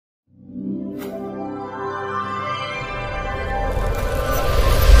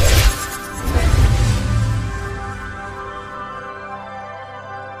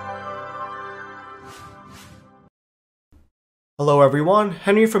Hello everyone,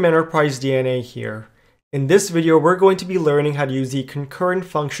 Henry from Enterprise DNA here. In this video, we're going to be learning how to use the concurrent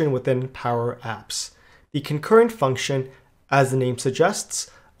function within Power Apps. The concurrent function, as the name suggests,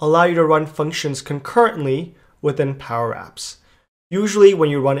 allows you to run functions concurrently within Power Apps. Usually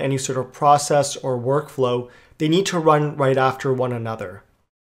when you run any sort of process or workflow, they need to run right after one another.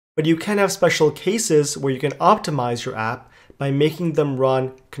 But you can have special cases where you can optimize your app by making them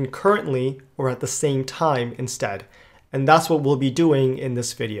run concurrently or at the same time instead. And that's what we'll be doing in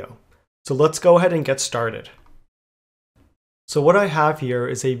this video. So let's go ahead and get started. So what I have here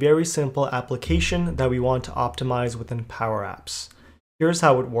is a very simple application that we want to optimize within Power Apps. Here's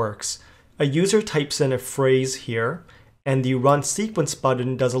how it works. A user types in a phrase here, and the Run Sequence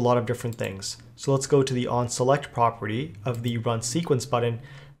button does a lot of different things. So let's go to the onSelect property of the Run Sequence button,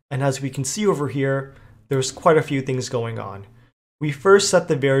 and as we can see over here, there's quite a few things going on. We first set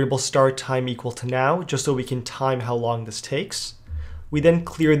the variable start time equal to now, just so we can time how long this takes. We then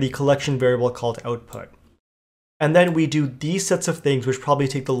clear the collection variable called output. And then we do these sets of things which probably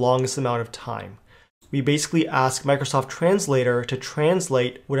take the longest amount of time. We basically ask Microsoft Translator to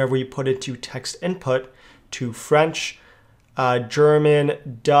translate whatever we put into text input to French,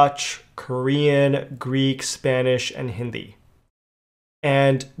 German, Dutch, Korean, Greek, Spanish, and Hindi.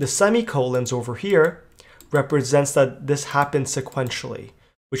 And the semicolons over here represents that this happens sequentially,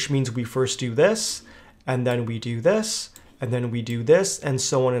 which means we first do this, and then we do this, and then we do this, and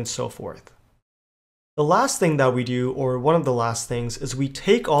so on and so forth. The last thing that we do, or one of the last things, is we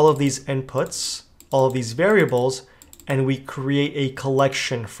take all of these inputs, all of these variables, and we create a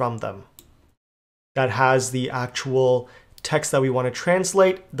collection from them that has the actual text that we want to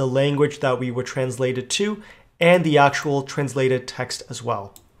translate, the language that we would translate it to, and the actual translated text as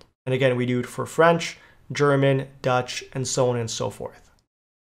well. And again, we do it for French, German, Dutch, and so on and so forth.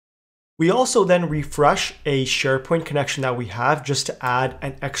 We also then refresh a SharePoint connection that we have just to add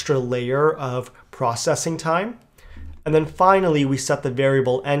an extra layer of processing time. And then finally, we set the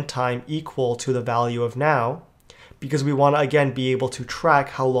variable end time equal to the value of now, because we want to again be able to track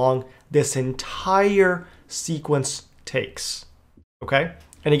how long this entire sequence takes. Okay?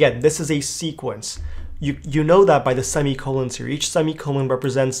 And again, this is a sequence. You know that by the semicolons here. Each semicolon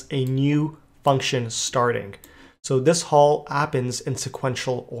represents a new function starting. So this all happens in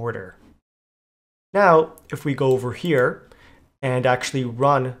sequential order. Now, if we go over here and actually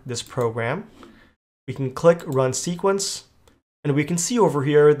run this program, we can click Run Sequence, and we can see over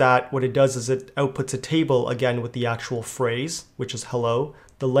here that what it does is it outputs a table again with the actual phrase, which is hello,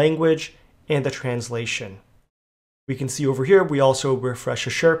 the language, and the translation. We can see over here, we also refresh a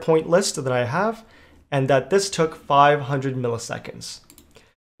SharePoint list that I have, and that this took 500 milliseconds.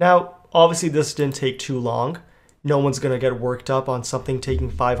 Now, obviously this didn't take too long. No one's going to get worked up on something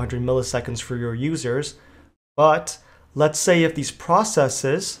taking 500 milliseconds for your users. But let's say if these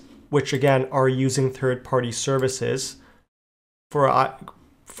processes, which again are using third-party services,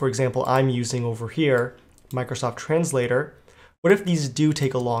 for example, I'm using over here, Microsoft Translator, what if these do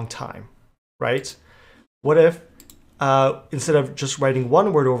take a long time, right? What if instead of just writing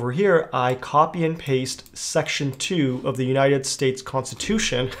one word over here, I copy and paste Section 2 of the United States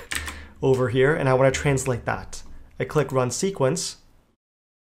Constitution over here, and I want to translate that. I click Run Sequence.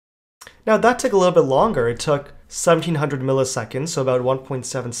 Now that took a little bit longer. It took 1700 milliseconds, so about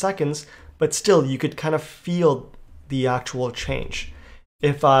 1.7 seconds, but still you could kind of feel the actual change.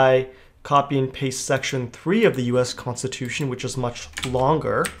 If I copy and paste Section 3 of the US Constitution, which is much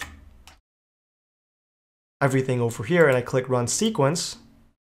longer, everything over here, and I click Run Sequence,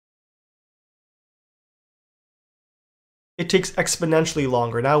 it takes exponentially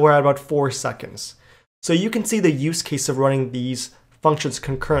longer. Now we're at about 4 seconds. So you can see the use case of running these functions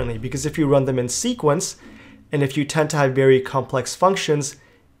concurrently, because if you run them in sequence, and if you tend to have very complex functions,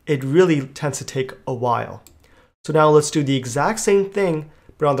 it really tends to take a while. So now let's do the exact same thing,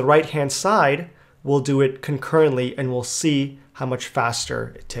 but on the right-hand side, we'll do it concurrently, and we'll see how much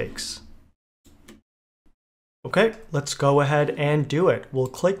faster it takes. Okay, let's go ahead and do it. We'll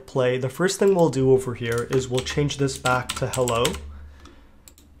click play. The first thing we'll do over here is we'll change this back to hello.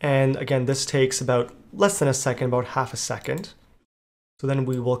 And again, this takes about less than a second, about half a second. So then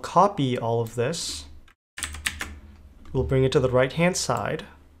we will copy all of this. We'll bring it to the right-hand side.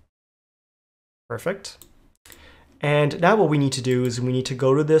 Perfect. And now what we need to do is we need to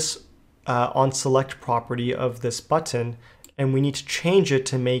go to this onSelect property of this button, and we need to change it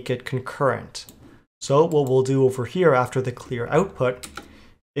to make it concurrent. So what we'll do over here after the clear output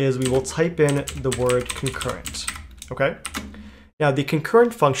is we will type in the word concurrent, okay? Now the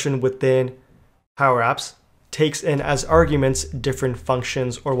concurrent function within Power Apps takes in as arguments different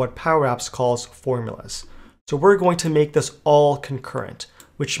functions, or what Power Apps calls formulas. So we're going to make this all concurrent,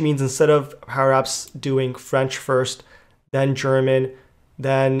 which means instead of Power Apps doing French first, then German,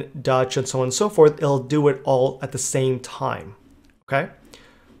 then Dutch, and so on and so forth, it'll do it all at the same time, okay?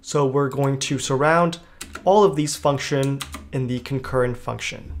 So we're going to surround all of these functions in the concurrent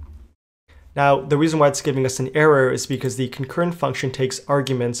function. Now, the reason why it's giving us an error is because the concurrent function takes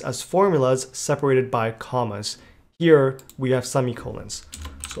arguments as formulas separated by commas. Here, we have semicolons.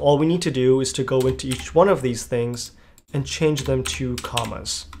 So all we need to do is to go into each one of these things and change them to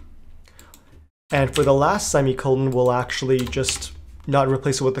commas. And for the last semicolon, we'll actually just not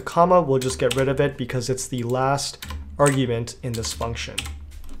replace it with a comma, we'll just get rid of it because it's the last argument in this function.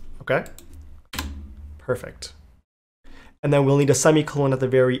 Okay? Perfect. And then we'll need a semicolon at the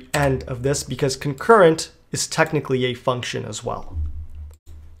very end of this because concurrent is technically a function as well.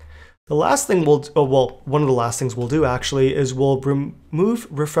 The last thing one of the last things we'll do actually is we'll remove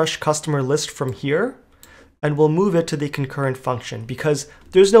refresh customer list from here and we'll move it to the concurrent function because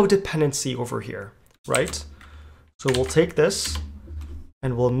there's no dependency over here, right? So we'll take this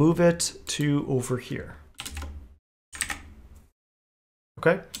and we'll move it to over here.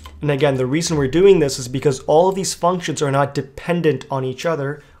 Okay? And again, the reason we're doing this is because all of these functions are not dependent on each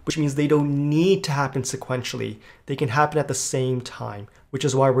other, which means they don't need to happen sequentially. They can happen at the same time, which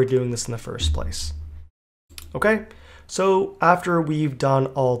is why we're doing this in the first place. Okay? So after we've done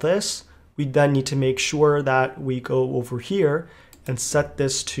all this, we then need to make sure that we go over here and set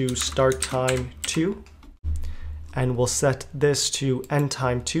this to start time 2. And we'll set this to end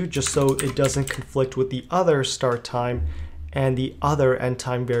time 2 just so it doesn't conflict with the other start time and the other end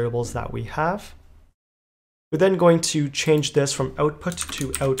time variables that we have. We're then going to change this from output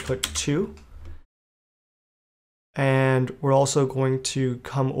to output 2. And we're also going to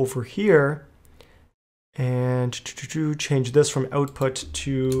come over here and change this from output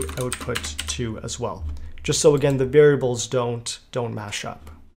to output 2 as well. Just so again, the variables don't mash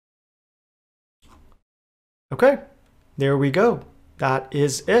up. Okay, there we go. That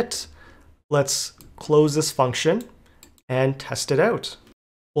is it. Let's close this function and test it out.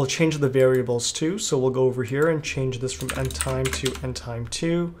 We'll change the variables too. So we'll go over here and change this from end time to end time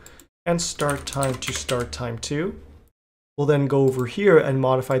 2 and start time to start time 2. We'll then go over here and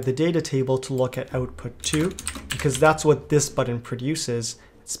modify the data table to look at output 2 because that's what this button produces.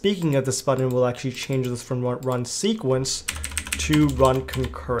 Speaking of this button, we'll actually change this from run sequence to run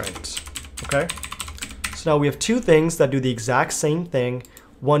concurrent. Okay? So now we have two things that do the exact same thing.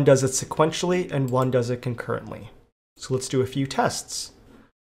 One does it sequentially and one does it concurrently. So let's do a few tests.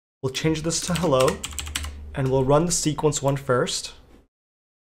 We'll change this to hello and we'll run the sequence one first.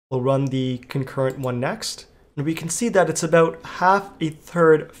 We'll run the concurrent one next. And we can see that it's about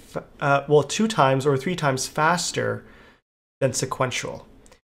two times or 3 times faster than sequential.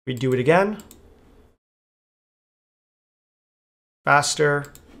 We do it again.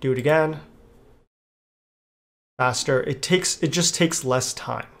 Faster, do it again. Faster. It just takes less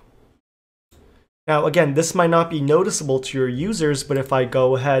time. Now again, this might not be noticeable to your users, but if I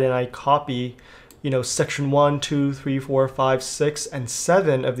go ahead and I copy, section 1, 2, 3, 4, 5, 6, and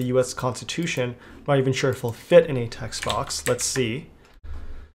 7 of the US Constitution, I'm not even sure if it'll fit in a text box. Let's see.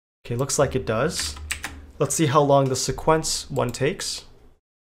 Okay, looks like it does. Let's see how long the sequence one takes.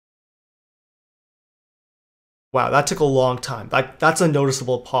 Wow, that took a long time. That's a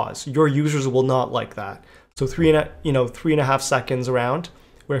noticeable pause. Your users will not like that. So 3.5 seconds around,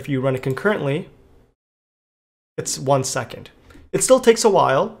 where if you run it concurrently, it's 1 second. It still takes a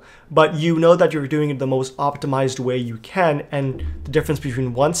while, but you know that you're doing it the most optimized way you can, and the difference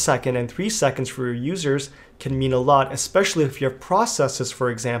between 1 second and 3 seconds for your users can mean a lot, especially if you have processes, for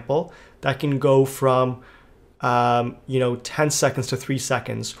example, that can go from 10 seconds to 3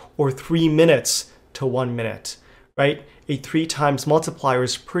 seconds, or 3 minutes to 1 minute, right? A 3 times multiplier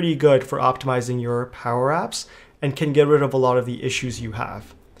is pretty good for optimizing your Power Apps and can get rid of a lot of the issues you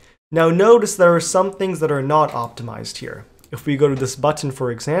have. Now notice there are some things that are not optimized here. If we go to this button,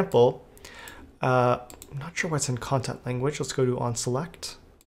 for example, I'm not sure what's in content language. Let's go to on select.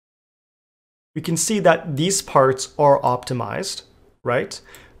 We can see that these parts are optimized, right?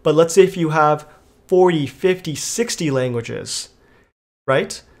 But let's say if you have 40, 50, 60 languages,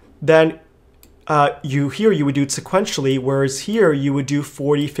 right? Then here you would do it sequentially, whereas here you would do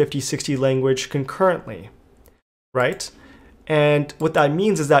 40, 50, 60 language concurrently, right? And what that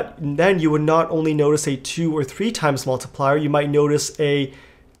means is that then you would not only notice a 2 or 3 times multiplier, you might notice a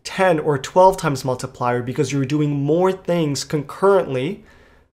 10 or 12 times multiplier because you're doing more things concurrently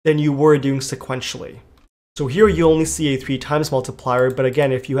than you were doing sequentially. So here you only see a 3 times multiplier, but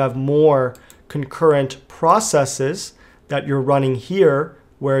again, if you have more concurrent processes that you're running here,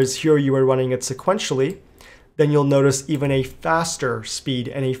 whereas here you are running it sequentially, then you'll notice even a faster speed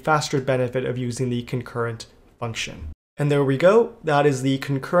and a faster benefit of using the concurrent function. And there we go. That is the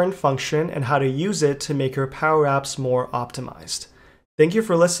concurrent function and how to use it to make your Power Apps more optimized. Thank you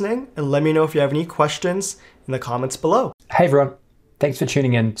for listening, and let me know if you have any questions in the comments below. Hey everyone, thanks for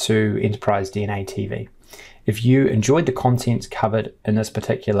tuning in to Enterprise DNA TV. If you enjoyed the content covered in this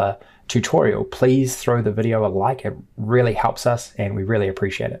particular tutorial, please throw the video a like. It really helps us and we really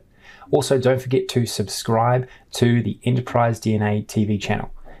appreciate it. Also, don't forget to subscribe to the Enterprise DNA TV channel.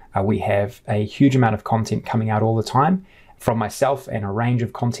 We have a huge amount of content coming out all the time from myself and a range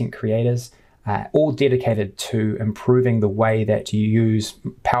of content creators, all dedicated to improving the way that you use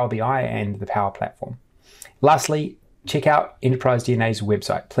Power BI and the Power Platform. Lastly, check out Enterprise DNA's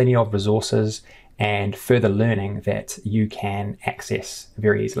website, plenty of resources and further learning that you can access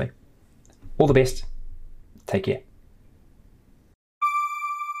very easily. All the best. Take care.